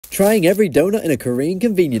Trying every donut in a Korean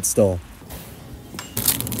convenience store.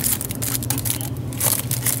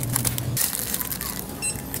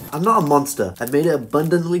 I'm not a monster. I've made it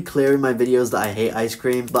abundantly clear in my videos that I hate ice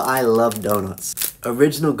cream, but I love donuts.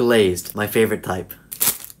 Original glazed, my favorite type.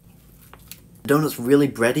 Donut's really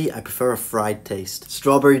bready, I prefer a fried taste.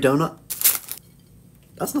 Strawberry donut?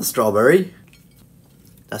 That's not strawberry.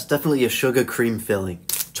 That's definitely a sugar cream filling.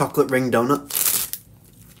 Chocolate ring donut?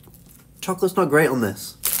 Chocolate's not great on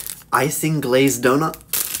this. Icing glazed donut?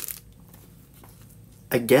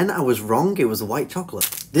 Again, I was wrong, it was white chocolate.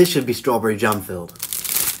 This should be strawberry jam filled.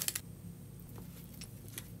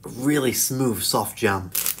 Really smooth, soft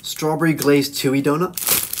jam. Strawberry glazed chewy donut?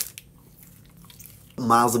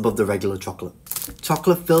 Miles above the regular chocolate.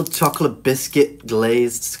 Chocolate filled chocolate biscuit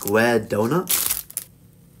glazed square donut?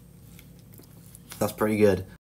 That's pretty good.